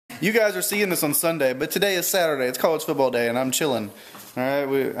You guys are seeing this on Sunday, but today is Saturday. It's college football day, and I'm chilling. All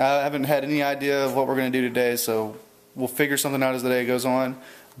right, I haven't had any idea of what we're going to do today, so we'll figure something out as the day goes on.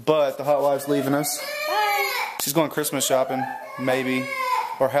 But the hot wife's leaving us. Bye. She's going Christmas shopping, maybe.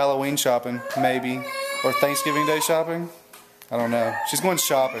 Or Halloween shopping, maybe. Or Thanksgiving Day shopping. I don't know. She's going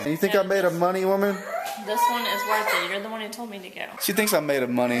shopping. You think I made of money, woman? This one is worth it. You're the one who told me to go. She thinks I'm made of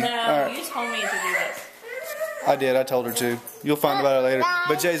money. No, right. You told me to do this. I did. I told her to. You'll find about it later.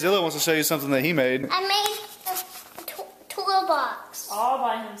 But J-ZILLA wants to show you something that he made. I made a toolbox. All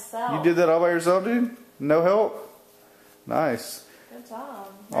by himself. You did that all by yourself, dude? No help? Nice. Good job.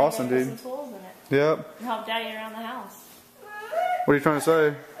 Awesome, dude. Some tools in it. Yep. And help Daddy around the house. What are you trying to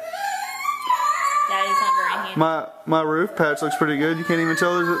say? Daddy's not very handy. My roof patch looks pretty good. You can't even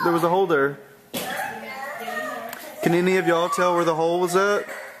tell there was a hole there. Can any of y'all tell where the hole was at?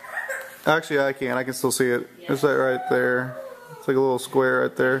 Actually, I can. I can still see it. It's like right there. It's like a little square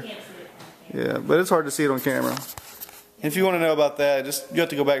right there. Yeah, but it's hard to see it on camera. If you want to know about that, you have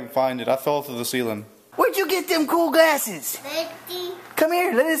to go back and find it. I fell through the ceiling. Where'd you get them cool glasses? Come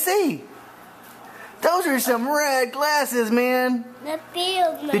here, let us see. Those are some rad glasses, man.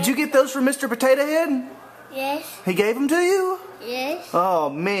 Did you get those from Mr. Potato Head? Yes. He gave them to you? Yes. Oh,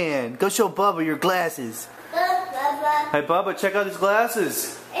 man. Go show Bubba your glasses. Hey, Bubba, check out these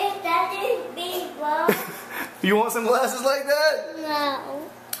glasses. If that is big, bro. You want some glasses like that? No.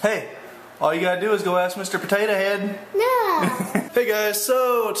 Hey, all you gotta do is go ask Mr. Potato Head. No. Hey guys,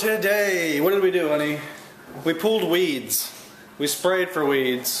 so today, what did we do, honey? We pulled weeds. We sprayed for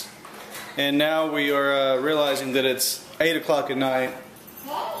weeds. And now we are realizing that it's 8 o'clock at night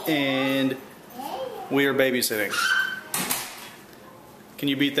and we are babysitting. Can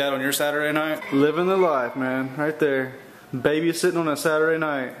you beat that on your Saturday night? Living the life, man, right there. Babysitting on a Saturday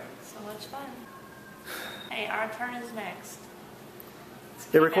night. So much fun. Hey, our turn is next.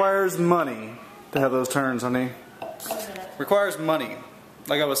 It requires money to have those turns, honey. Requires money,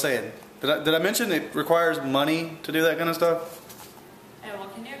 like I was saying. Did I mention it requires money to do that kind of stuff? Hey, well,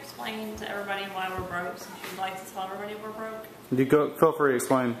 can you explain to everybody why we're broke, since you'd like to tell everybody we're broke? You go, feel free,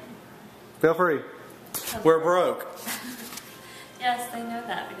 explain. Feel free. We're broke. Yes, they know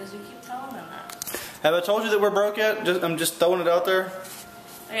that because you keep telling them that. Have I told you that we're broke yet? I'm just throwing it out there.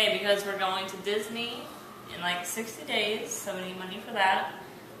 Okay, because we're going to Disney in like 60 days, so we need money for that.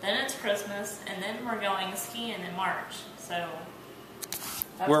 Then it's Christmas, and then we're going skiing in March. So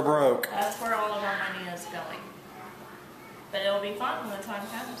we're broke. That's where all of our money is going. But it'll be fun when the time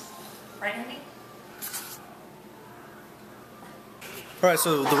comes. Right, honey? Alright,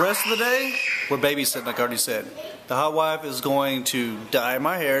 so the rest of the day, we're babysitting, like I already said. The hot wife is going to dye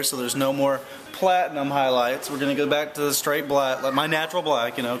my hair so there's no more platinum highlights. We're going to go back to the straight black, like my natural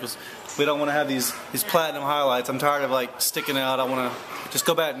black, you know, because we don't want to have these platinum highlights. I'm tired of like sticking out. I want to just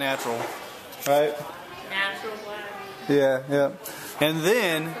go back natural. Right? Natural black. Yeah, yeah. And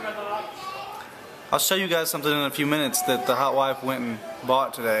then I'll show you guys something in a few minutes that the hot wife went and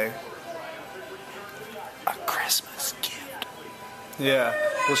bought today. A Christmas gift. Yeah,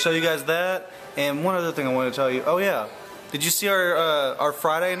 we'll show you guys that. And one other thing I want to tell you. Oh yeah, did you see our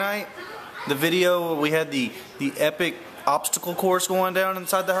Friday night? The video we had the epic obstacle course going down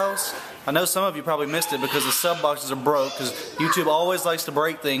inside the house. I know some of you probably missed it because the sub boxes are broke. Because YouTube always likes to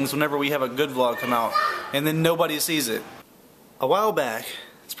break things whenever we have a good vlog come out, and then nobody sees it. A while back,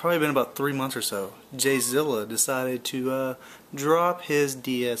 it's probably been about 3 months or so, J-ZILLA decided to drop his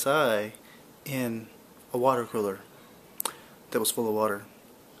DSi in a water cooler that was full of water.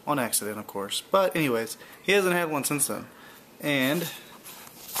 On accident, of course. But anyways, he hasn't had one since then. And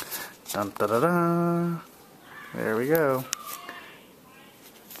dun, da, da, da, there we go.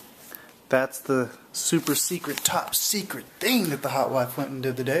 That's the super secret, top secret thing that the hot wife went and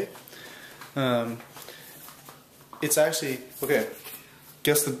did today. It's actually okay.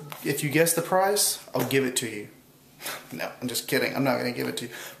 If you guess the price, I'll give it to you. No, I'm just kidding. I'm not gonna give it to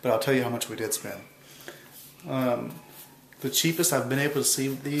you, but I'll tell you how much we did spend. The cheapest I've been able to see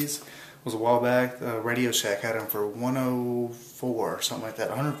these was a while back. Radio Shack had them for $104 or something like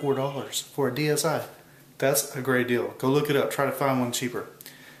that. $104 for a DSi. That's a great deal. Go look it up. Try to find one cheaper.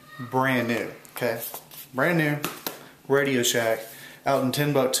 Brand new. Okay, brand new. Radio Shack out in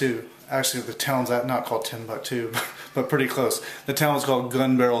Timbuktu. Actually, the town's not called Timbuktu, but pretty close. The town is called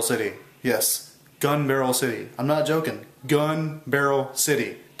Gun Barrel City. Yes, Gun Barrel City. I'm not joking. Gun Barrel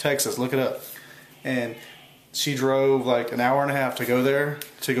City, Texas. Look it up. And she drove like an hour and a half to go there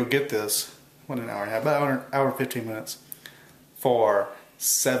to go get this. What, an hour and a half? About an hour and 15 minutes for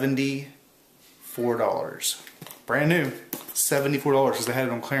 $74. Brand new. $74 because they had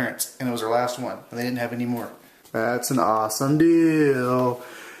it on clearance and it was their last one and they didn't have any more. That's an awesome deal.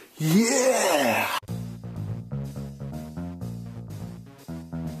 Yeah!